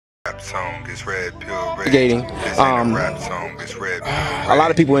Song is red pill red. Gating. This ain't a rap song, it's red pill red. A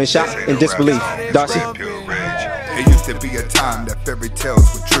lot of people in shock and disbelief. Darcy? It used to be a time that fairy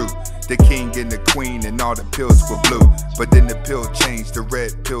tales were true. The king and the queen and all the pills were blue. But then the pill changed, the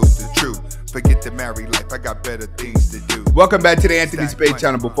red pill's the truth. Forget the married life, I got better things to do. Welcome back to the Anthony Spade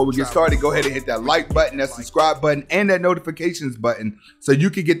channel. Before we get started, go ahead and hit that like button, that subscribe button, and that notifications button so you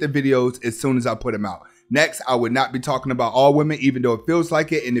can get the videos as soon as I put them out. Next, I would not be talking about all women, even though it feels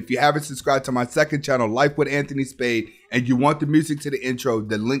like it. And if you haven't subscribed to my second channel, Life with Anthony Spade, and you want the music to the intro,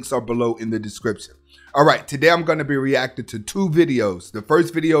 the links are below in the description. All right, today I'm going to be reacting to two videos. The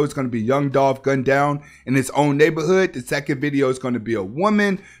first video is going to be Young Dolph gunned down in his own neighborhood. The second video is going to be a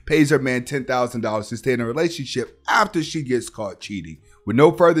woman pays her man $10,000 to stay in a relationship after she gets caught cheating. With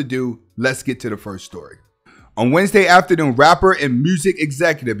no further ado, let's get to the first story. On Wednesday afternoon, rapper and music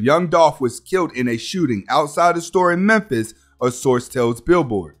executive Young Dolph was killed in a shooting outside a store in Memphis, a source tells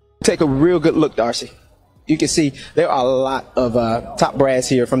Billboard. Take a real good look, Darcy. You can see there are a lot of top brass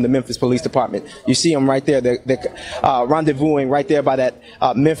here from the Memphis Police Department. You see them right there. They're rendezvousing right there by that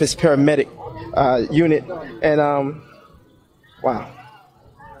Memphis paramedic unit. And, wow.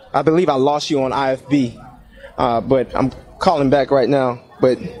 I believe I lost you on IFB, but I'm calling back right now.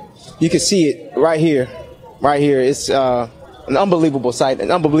 But you can see it right here. Right here, it's an unbelievable sight, an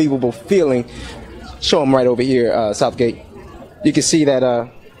unbelievable feeling. Show them right over here, Southgate. You can see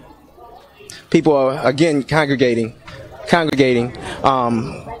that people are, again, congregating. A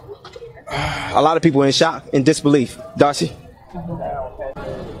lot of people in shock and disbelief. Darcy?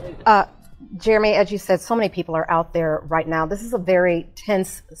 Jeremy, as you said, so many people are out there right now. This is a very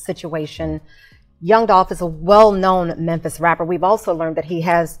tense situation. Young Dolph is a well-known Memphis rapper. We've also learned that he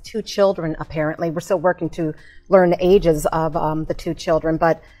has two children, apparently. We're still working to learn the ages of the two children,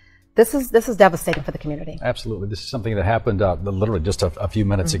 but this is devastating for the community. Absolutely. This is something that happened literally just a few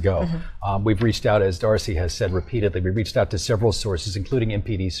minutes ago. We've reached out, as Darcy has said repeatedly, we reached out to several sources, including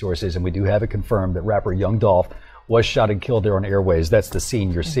MPD sources, and we do have it confirmed that rapper Young Dolph was shot and killed there on Airways. That's the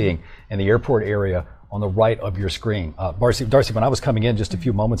scene you're seeing in the airport area on the right of your screen. Darcy, when I was coming in just a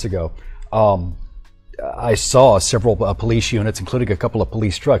few moments ago, I saw several police units, including a couple of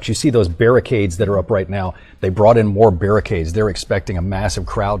police trucks. You see those barricades that are up right now. They brought in more barricades. They're expecting a massive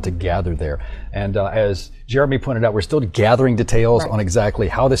crowd to gather there. And as Jeremy pointed out, we're still gathering details on exactly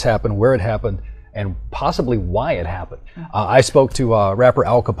how this happened, where it happened, and possibly why it happened. I spoke to rapper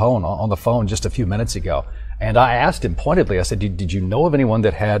Al Capone on the phone just a few minutes ago. And I asked him pointedly, I said, did you know of anyone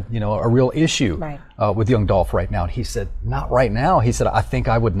that had, a real issue with Young Dolph right now? And he said, not right now. He said, I think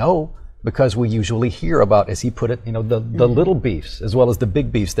I would know, because we usually hear about, as he put it, the little beefs as well as the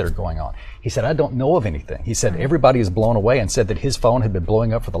big beefs that are going on. He said, I don't know of anything. He said, everybody is blown away, and said that his phone had been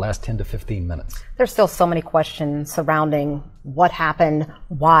blowing up for the last 10 to 15 minutes. There's still so many questions surrounding what happened,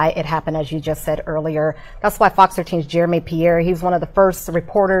 why it happened, as you just said earlier. That's why Fox 13's Jeremy Pierre, he's one of the first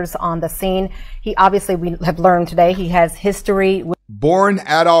reporters on the scene. He obviously, we have learned today, he has history with Born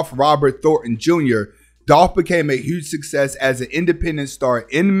Adolph Robert Thornton Jr., Dolph became a huge success as an independent star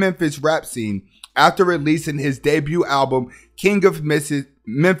in the Memphis rap scene after releasing his debut album, King of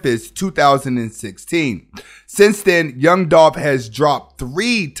Memphis 2016. Since then, Young Dolph has dropped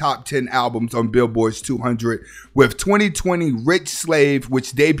 3 top 10 albums on Billboard's 200, with 2020 Rich Slave,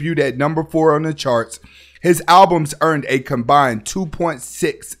 which debuted at number 4 on the charts. His albums earned a combined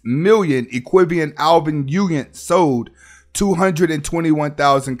 2.6 million equivalent album units sold,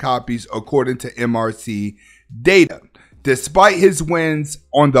 221,000 copies according to MRC data. Despite his wins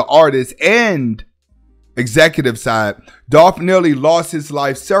on the artist and executive side, Dolph nearly lost his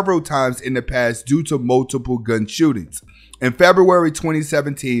life several times in the past due to multiple gun shootings. In February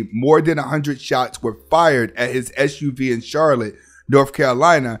 2017, more than 100 shots were fired at his SUV in Charlotte, North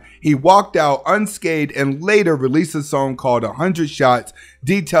Carolina. He walked out unscathed and later released a song called 100 Shots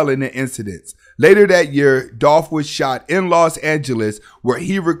detailing the incidents. Later that year, Dolph was shot in Los Angeles, where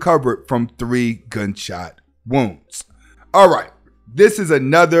he recovered from 3 gunshot wounds. All right, this is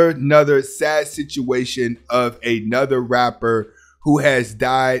another sad situation of another rapper who has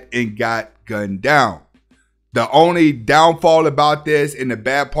died and got gunned down. The only downfall about this and the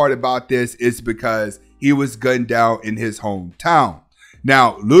bad part about this is because he was gunned down in his hometown.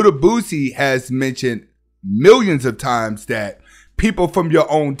 Now, Lil Boosie has mentioned millions of times that people from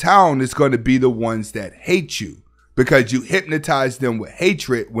your own town is going to be the ones that hate you because you hypnotize them with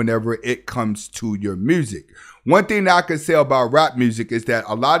hatred whenever it comes to your music. One thing that I can say about rap music is that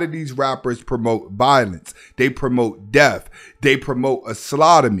a lot of these rappers promote violence. They promote death. They promote a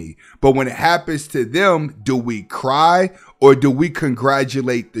sodomy. But when it happens to them, do we cry or do we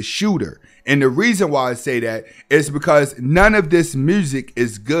congratulate the shooter? And the reason why I say that is because none of this music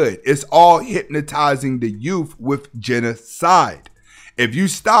is good. It's all hypnotizing the youth with genocide. If you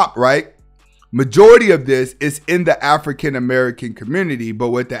stop, right, majority of this is in the African American community, but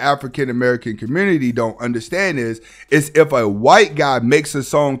what the African American community don't understand is if a white guy makes a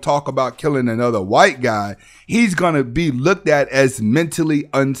song talk about killing another white guy, he's going to be looked at as mentally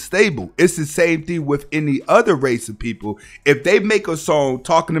unstable. It's the same thing with any other race of people. If they make a song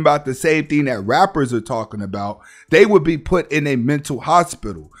talking about the same thing that rappers are talking about, they would be put in a mental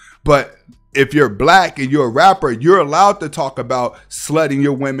hospital. But if you're black and you're a rapper, you're allowed to talk about slutting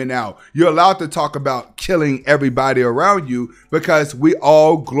your women out. You're allowed to talk about killing everybody around you because we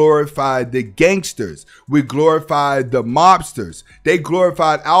all glorified the gangsters. We glorified the mobsters. They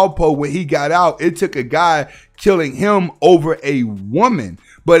glorified Alpo when he got out. It took a guy killing him over a woman.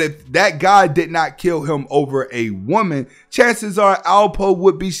 But if that guy did not kill him over a woman, chances are Alpo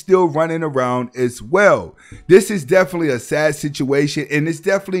would be still running around as well. This is definitely a sad situation, and it's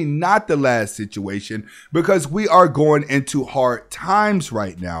definitely not the last situation because we are going into hard times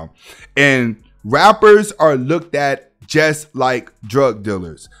right now. And rappers are looked at just like drug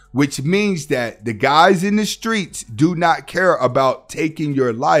dealers, which means that the guys in the streets do not care about taking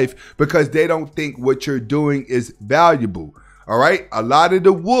your life because they don't think what you're doing is valuable. All right. A lot of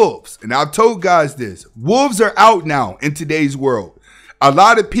the wolves, and I've told guys this, wolves are out now in today's world. A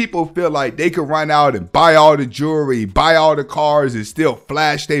lot of people feel like they can run out and buy all the jewelry, buy all the cars and still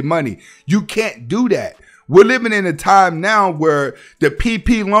flash their money. You can't do that. We're living in a time now where the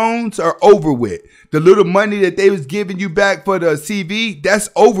PP loans are over with. The little money that they was giving you back for the CV, that's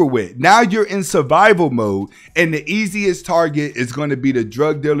over with. Now you're in survival mode, and the easiest target is going to be the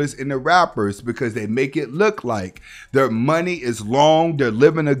drug dealers and the rappers because they make it look like their money is long, they're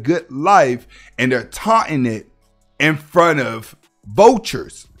living a good life, and they're taunting it in front of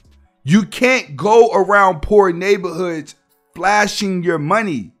vultures. You can't go around poor neighborhoods flashing your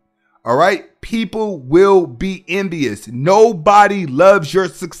money. All right. People will be envious. Nobody loves your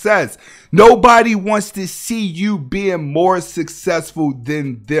success. Nobody wants to see you being more successful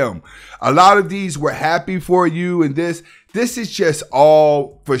than them. A lot of these were happy for you. And this is just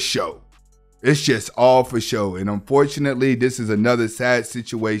all for show. It's just all for show. And unfortunately, this is another sad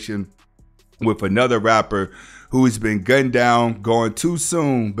situation with another rapper who's been gunned down, going too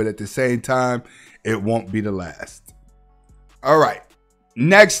soon. But at the same time, it won't be the last. All right.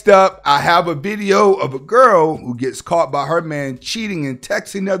 Next up, I have a video of a girl who gets caught by her man cheating and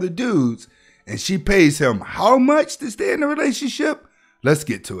texting other dudes, and she pays him how much to stay in the relationship? Let's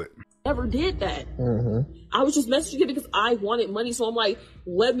get to it. Never did that. I was just messaging him because I wanted money, so I'm like,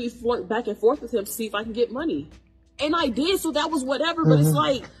 let me flirt back and forth with him to see if I can get money. And I did, so that was whatever, but it's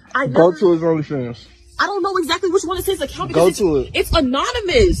like, I never... Go to his OnlyFans. I don't know exactly which one is his account Go because to it. It's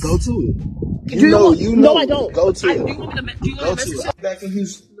anonymous. Go to it. You know. No, I don't. Go to it. Do you want me to Go to it. Back in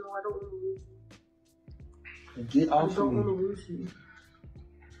Houston. No, I don't want to lose. Get off I don't want to of me. lose you.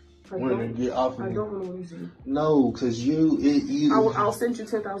 Women, get off of I me. don't want to lose you. No, because you. I'll send you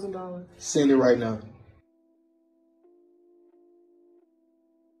 $10,000. Send it right now.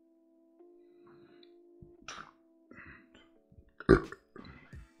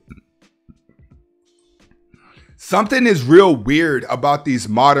 Something is real weird about these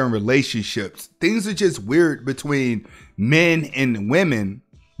modern relationships. Things are just weird between men and women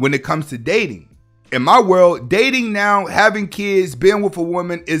when it comes to dating. In my world, dating now, having kids, being with a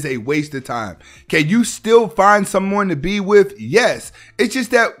woman is a waste of time. Can you still find someone to be with? Yes. It's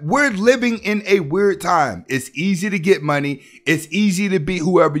just that we're living in a weird time. It's easy to get money. It's easy to be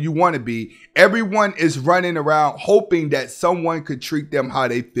whoever you want to be. Everyone is running around hoping that someone could treat them how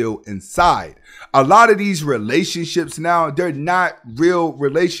they feel inside. A lot of these relationships now, they're not real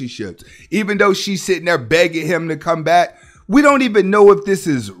relationships. Even though she's sitting there begging him to come back, we don't even know if this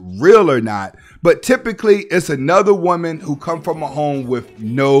is real or not. But typically, it's another woman who come from a home with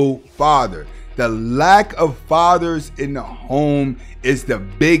no father. The lack of fathers in the home is the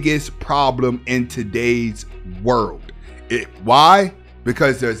biggest problem in today's world. Why?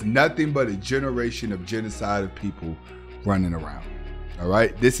 Because there's nothing but a generation of genocide of people running around. All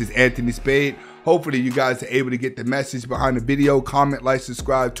right. This is Anthony Spade. Hopefully you guys are able to get the message behind the video. Comment, like,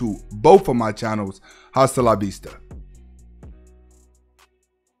 subscribe to both of my channels. Hasta la vista.